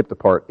 I skipped a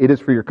part. It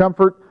is for your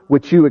comfort,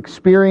 which you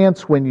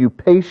experience when you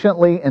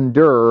patiently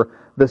endure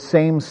the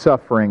same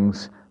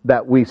sufferings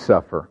that we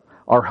suffer.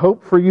 Our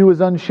hope for you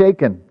is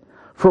unshaken,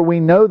 for we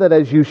know that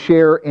as you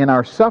share in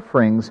our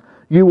sufferings,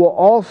 you will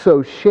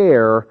also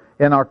share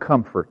in our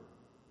comfort.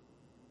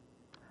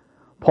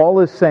 Paul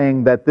is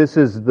saying that this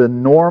is the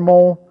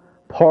normal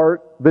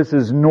part, this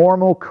is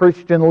normal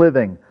Christian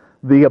living.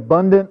 The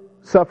abundant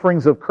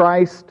sufferings of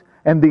Christ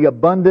and the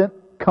abundant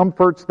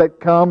comforts that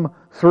come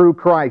through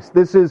Christ.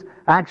 This is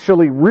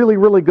actually really,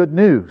 really good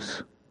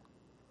news.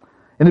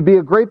 And it'd be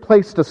a great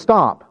place to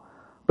stop,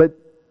 but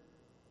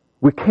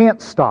we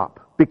can't stop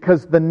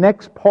because the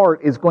next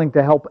part is going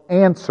to help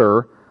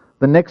answer,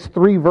 the next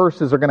 3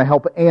 verses are going to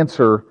help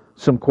answer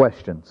some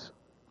questions.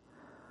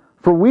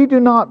 For we do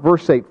not,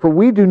 verse 8, for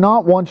we do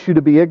not want you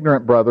to be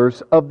ignorant,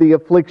 brothers, of the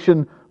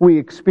affliction we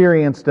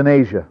experienced in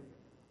Asia.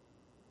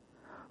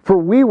 For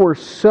we were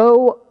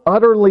so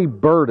utterly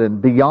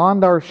burdened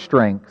beyond our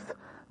strength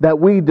that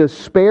we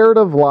despaired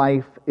of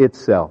life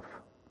itself.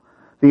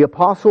 The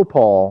Apostle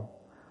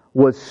Paul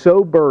was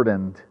so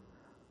burdened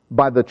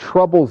by the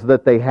troubles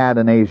that they had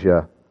in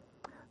Asia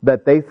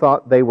that they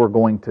thought they were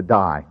going to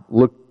die.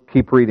 Look,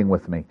 keep reading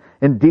with me.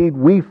 Indeed,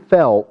 we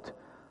felt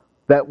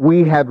that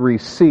we had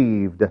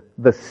received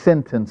the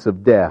sentence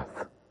of death.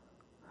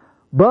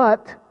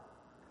 But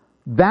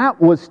that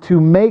was to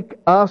make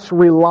us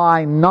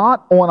rely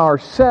not on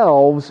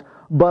ourselves,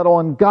 but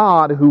on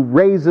God who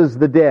raises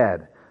the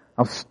dead.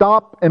 Now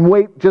stop and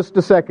wait just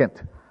a second.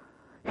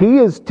 He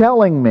is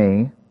telling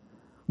me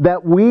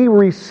that we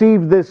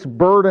received this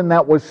burden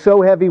that was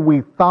so heavy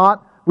we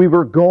thought we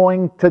were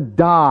going to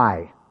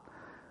die.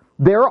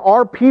 There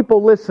are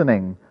people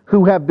listening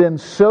who have been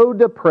so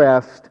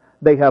depressed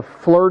they have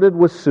flirted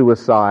with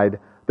suicide.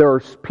 There are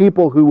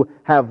people who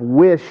have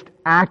wished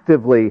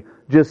actively,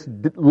 just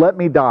let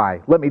me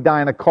die. Let me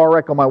die in a car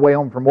wreck on my way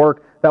home from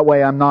work. That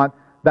way I'm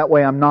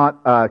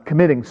not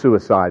committing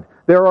suicide.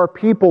 There are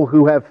people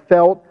who have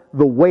felt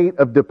the weight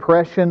of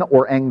depression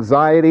or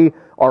anxiety,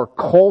 our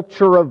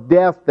culture of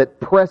death that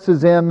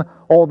presses in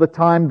all the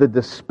time, the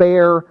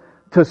despair,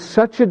 to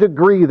such a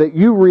degree that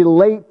you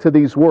relate to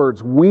these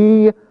words.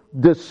 We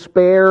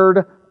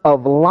despaired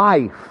of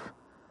life.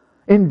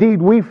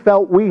 Indeed, we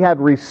felt we had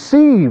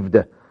received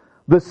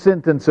the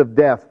sentence of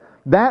death.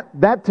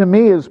 That to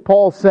me is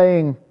Paul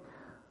saying,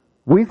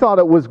 we thought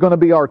it was going to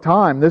be our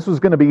time. This was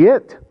going to be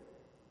it.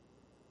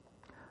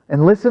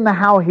 And listen to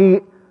how he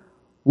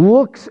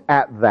looks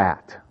at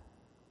that.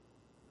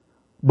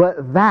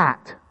 But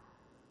that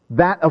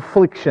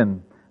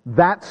affliction,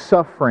 that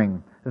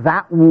suffering,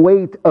 that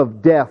weight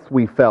of death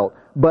we felt,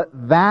 but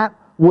that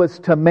was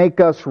to make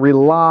us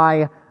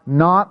rely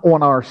not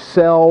on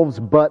ourselves,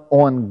 but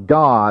on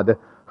God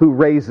who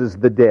raises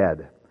the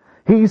dead.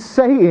 He's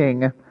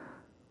saying,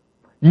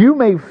 you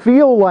may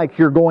feel like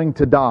you're going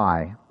to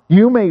die.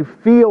 You may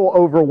feel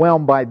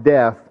overwhelmed by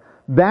death.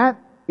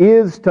 That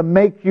is to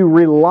make you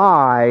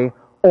rely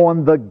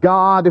on the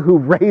God who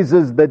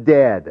raises the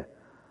dead.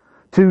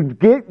 To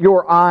get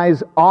your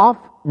eyes off,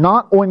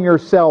 not on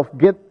yourself,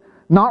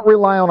 not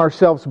rely on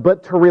ourselves,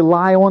 but to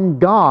rely on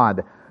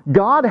God.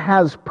 God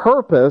has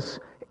purpose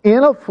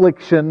in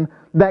affliction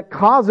that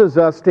causes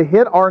us to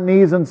hit our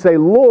knees and say,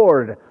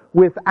 Lord,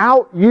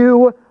 without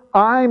you,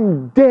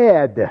 I'm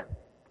dead.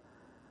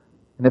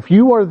 And if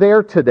you are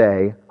there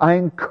today, I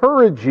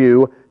encourage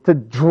you to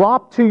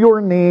drop to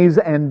your knees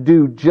and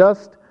do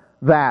just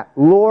that.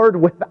 Lord,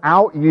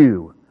 without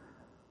you,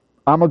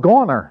 I'm a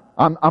goner.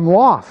 I'm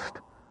lost.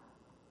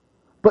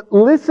 But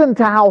listen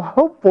to how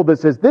hopeful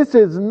this is. This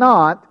is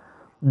not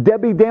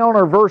Debbie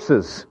Downer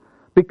verses.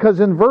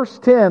 Because in verse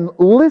 10,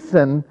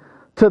 listen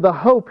to the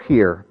hope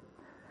here.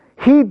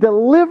 He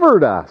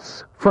delivered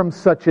us from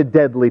such a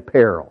deadly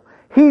peril.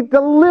 He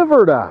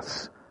delivered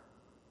us.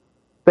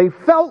 They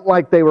felt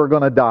like they were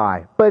going to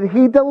die, but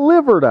He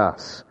delivered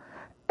us.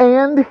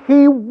 And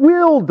He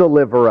will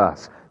deliver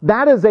us.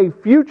 That is a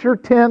future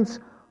tense,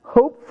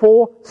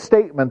 hopeful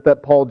statement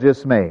that Paul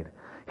just made.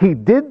 He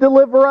did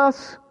deliver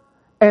us,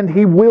 and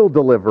He will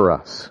deliver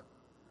us.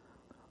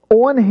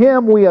 On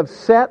Him we have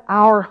set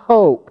our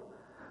hope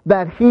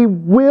that He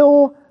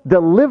will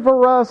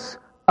deliver us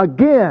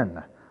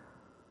again.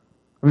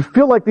 I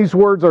feel like these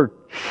words are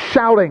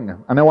shouting.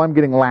 I know I'm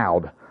getting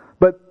loud.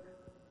 But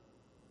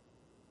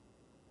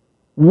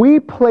we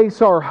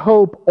place our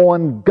hope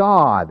on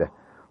God.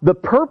 The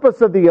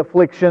purpose of the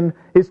affliction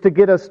is to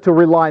get us to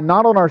rely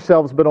not on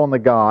ourselves but on the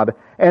God.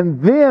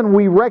 And then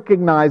we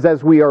recognize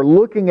as we are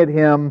looking at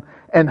Him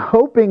and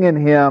hoping in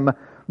Him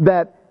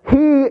that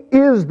He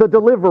is the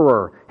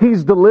deliverer.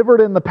 He's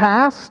delivered in the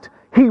past.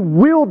 He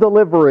will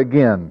deliver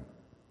again.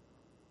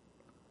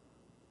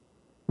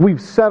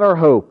 We've set our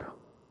hope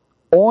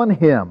on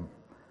Him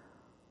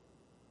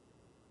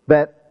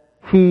that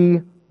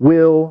He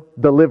will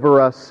deliver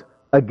us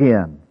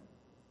again.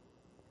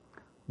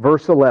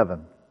 Verse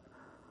 11.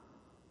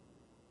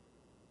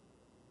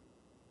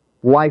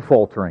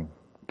 Life-altering.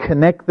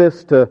 Connect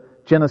this to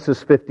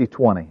Genesis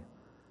 50:20,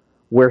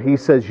 where He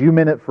says, you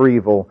meant it for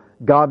evil,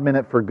 God meant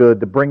it for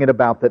good, to bring it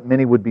about that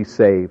many would be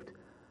saved.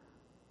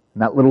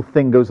 And that little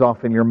thing goes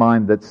off in your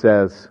mind that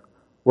says,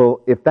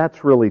 well, if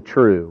that's really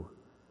true,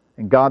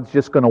 and God's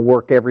just going to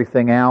work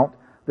everything out,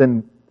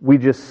 then we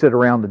just sit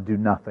around and do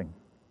nothing.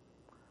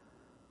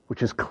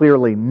 Which is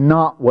clearly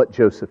not what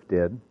Joseph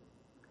did.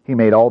 He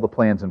made all the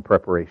plans and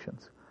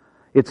preparations.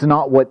 It's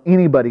not what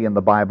anybody in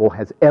the Bible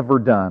has ever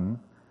done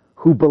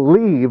who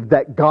believed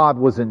that God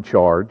was in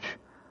charge.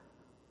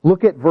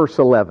 Look at verse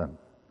 11.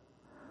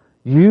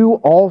 You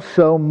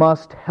also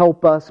must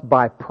help us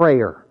by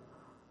prayer,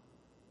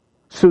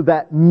 so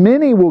that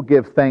many will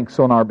give thanks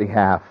on our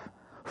behalf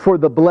for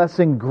the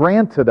blessing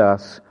granted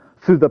us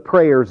through the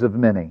prayers of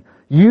many.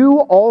 You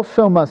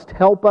also must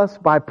help us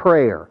by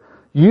prayer.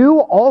 You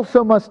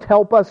also must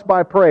help us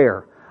by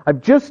prayer.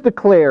 I've just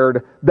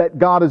declared that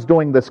God is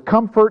doing this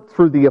comfort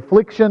through the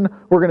affliction.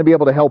 We're going to be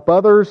able to help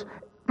others.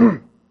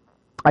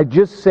 I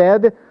just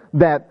said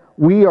that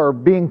we are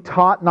being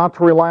taught not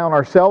to rely on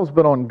ourselves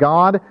but on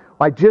God.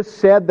 I just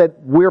said that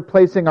we're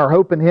placing our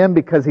hope in Him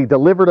because He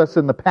delivered us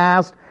in the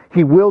past.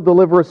 He will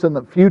deliver us in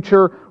the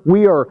future.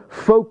 We are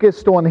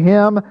focused on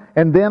Him.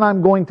 And then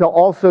I'm going to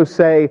also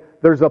say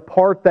there's a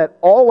part that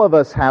all of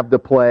us have to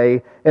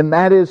play, and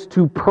that is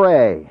to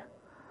pray.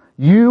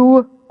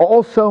 You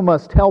also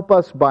must help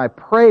us by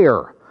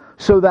prayer,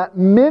 so that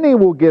many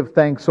will give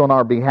thanks on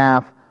our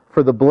behalf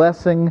for the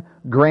blessing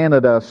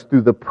granted us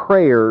through the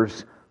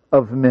prayers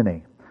of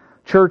many.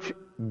 Church,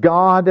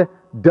 God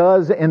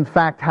does in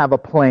fact have a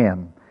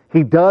plan.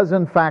 He does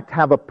in fact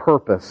have a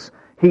purpose.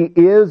 He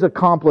is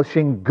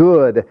accomplishing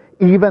good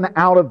even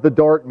out of the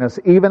darkness,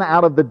 even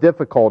out of the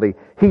difficulty.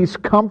 He's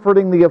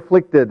comforting the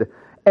afflicted.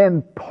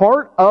 And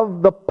part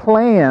of the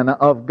plan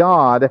of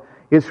God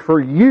is for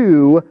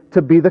you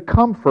to be the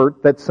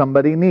comfort that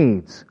somebody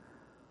needs.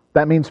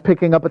 That means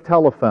picking up a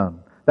telephone.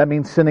 That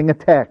means sending a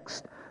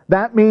text.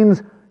 That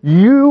means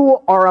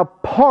you are a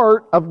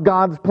part of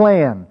God's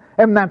plan.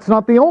 And that's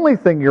not the only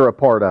thing you're a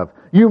part of.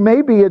 You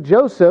may be a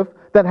Joseph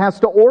that has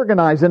to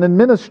organize and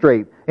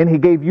administrate, and He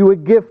gave you a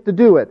gift to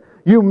do it.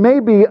 You may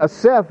be a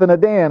Seth and a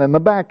Dan in the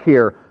back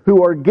here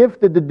who are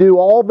gifted to do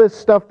all this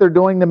stuff they're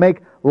doing to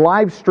make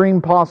live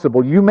stream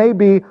possible. You may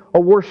be a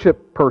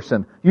worship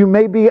person. You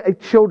may be a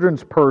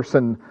children's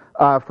person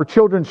for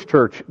children's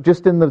church,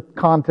 just in the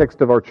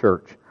context of our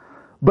church.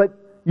 But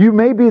you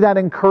may be that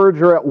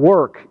encourager at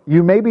work.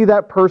 You may be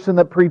that person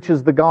that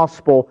preaches the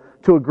gospel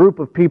to a group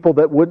of people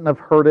that wouldn't have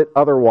heard it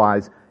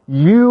otherwise.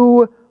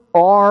 You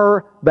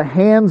are the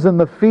hands and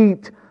the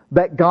feet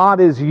that God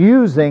is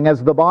using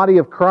as the body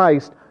of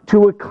Christ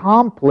to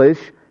accomplish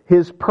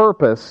His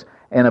purpose.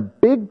 And a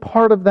big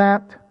part of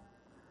that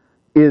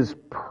is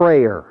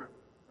prayer.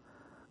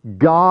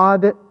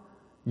 God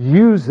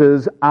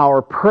uses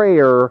our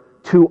prayer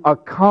to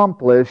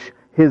accomplish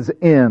His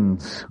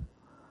ends.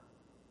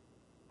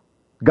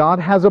 God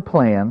has a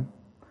plan.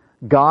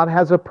 God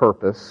has a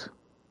purpose.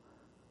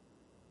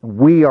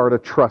 We are to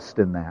trust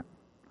in that.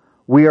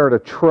 We are to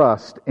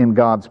trust in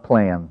God's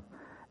plan.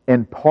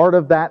 And part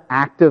of that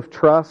active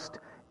trust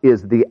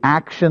is the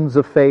actions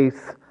of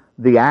faith,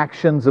 the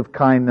actions of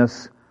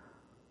kindness,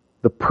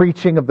 the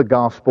preaching of the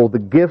gospel, the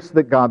gifts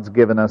that God's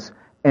given us,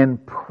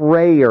 and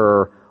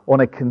prayer on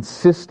a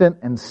consistent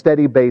and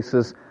steady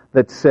basis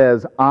that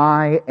says,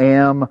 I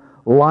am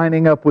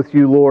lining up with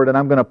you, Lord, and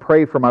I'm going to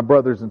pray for my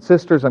brothers and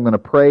sisters. I'm going to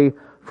pray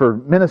for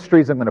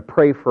ministries. I'm going to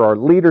pray for our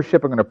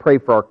leadership. I'm going to pray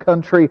for our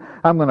country.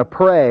 I'm going to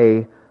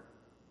pray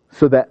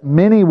so that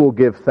many will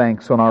give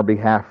thanks on our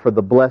behalf for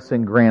the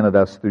blessing granted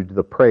us through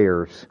the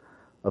prayers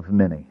of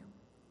many.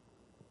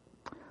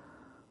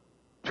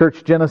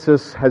 Church,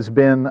 Genesis has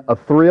been a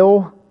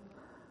thrill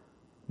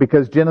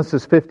because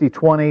Genesis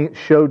 50:20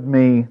 showed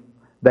me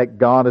that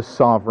God is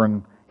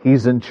sovereign.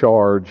 He's in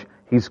charge.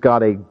 He's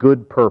got a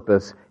good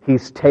purpose.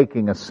 He's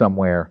taking us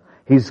somewhere.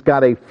 He's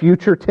got a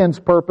future tense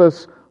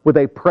purpose with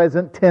a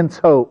present tense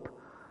hope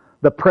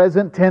The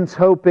present tense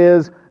hope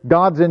is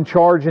God's in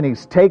charge and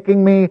He's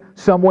taking me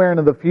somewhere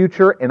into the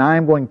future, and I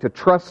am going to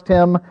trust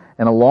Him,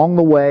 and along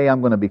the way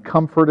I'm going to be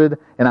comforted,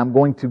 and I'm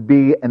going to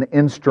be an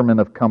instrument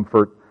of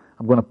comfort.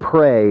 I'm going to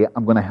pray,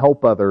 I'm going to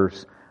help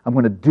others, I'm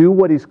going to do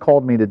what He's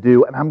called me to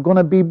do, and I'm going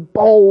to be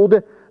bold,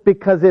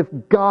 because if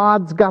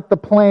God's got the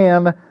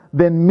plan,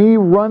 then me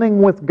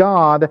running with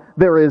God,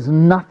 there is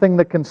nothing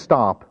that can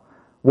stop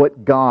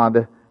what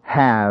God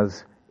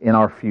has in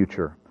our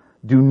future.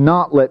 Do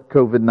not let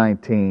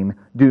COVID-19,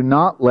 do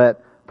not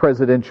let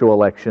presidential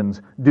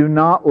elections, do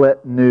not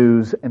let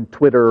news and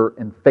Twitter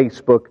and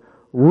Facebook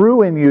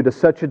ruin you to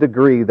such a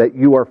degree that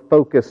you are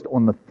focused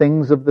on the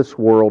things of this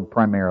world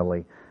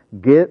primarily.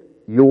 Get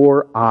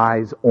your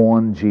eyes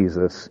on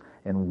Jesus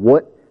and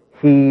what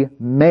He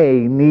may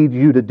need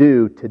you to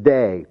do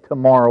today,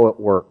 tomorrow at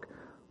work.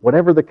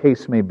 Whatever the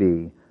case may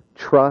be,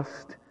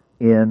 trust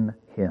in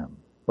Him.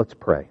 Let's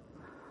pray.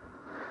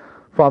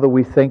 Father,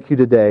 we thank You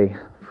today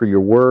for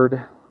Your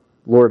Word.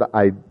 Lord,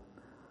 I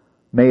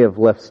may have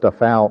left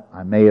stuff out.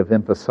 I may have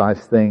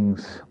emphasized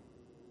things,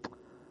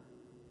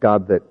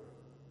 God, that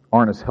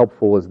aren't as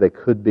helpful as they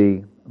could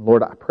be.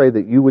 Lord, I pray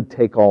that You would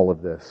take all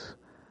of this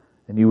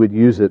and You would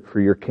use it for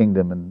Your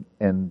kingdom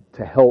and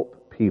to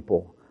help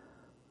people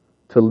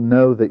to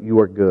know that You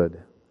are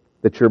good,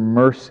 that Your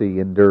mercy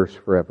endures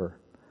forever.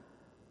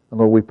 And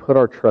Lord, we put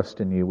our trust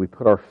in You. We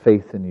put our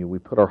faith in You. We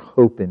put our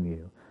hope in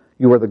You.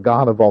 You are the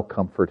God of all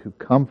comfort who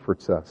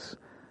comforts us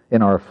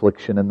in our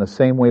affliction. In the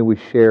same way we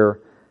share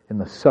in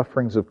the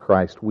sufferings of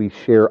Christ, we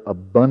share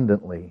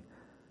abundantly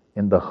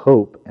in the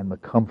hope and the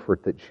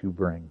comfort that You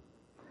bring.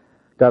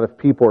 God, if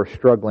people are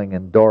struggling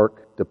in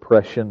dark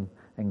depression,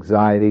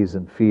 anxieties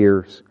and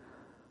fears,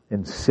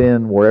 in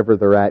sin, wherever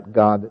they're at,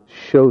 God,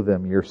 show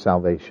them Your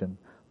salvation.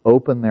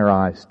 Open their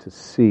eyes to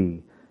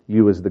see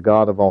You as the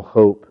God of all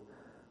hope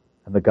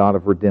and the God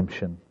of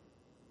redemption.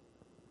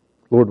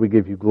 Lord, we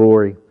give You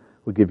glory.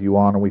 We give You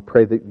honor. We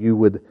pray that You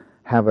would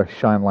have us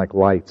shine like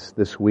lights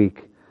this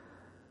week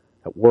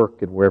at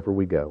work and wherever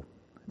we go.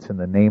 It's in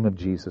the name of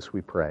Jesus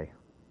we pray.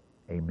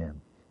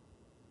 Amen.